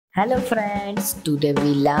Hello friends, today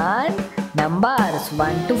we learn numbers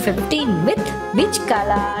 1 to 15 with which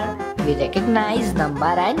color? We recognize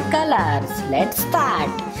number and colors. Let's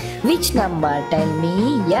start. Which number? Tell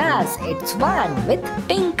me. Yes, it's 1 with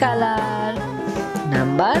pink color.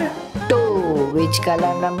 Number 2. Which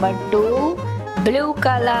color number 2? Blue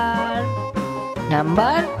color.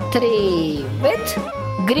 Number 3 with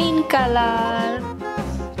green color.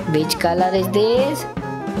 Which color is this?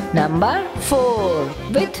 Number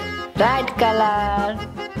 4 with red color.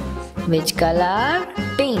 Which color?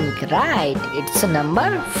 Pink, right? It's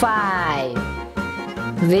number 5.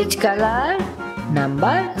 Which color?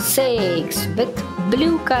 Number 6 with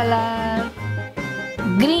blue color.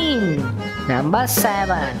 Green. Number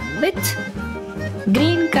 7 with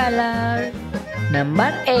green color.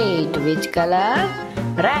 Number 8. Which color?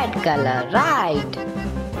 Red color, right?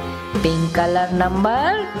 Pink color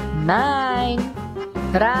number 9.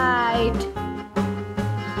 Right.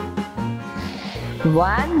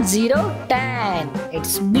 1, 0, 10.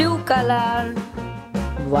 It's blue color.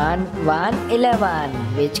 1, 1, 11.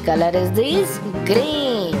 Which color is this?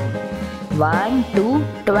 Green. 1, 2,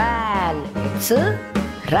 12. It's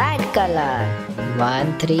red color.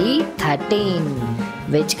 1, 3, 13.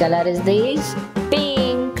 Which color is this?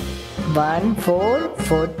 Pink. 1, 4,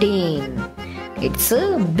 14. It's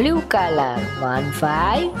a blue color. 1,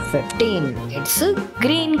 5, 15. It's a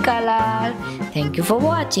green color. Thank you for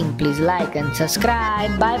watching. Please like and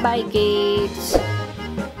subscribe. Bye bye kids.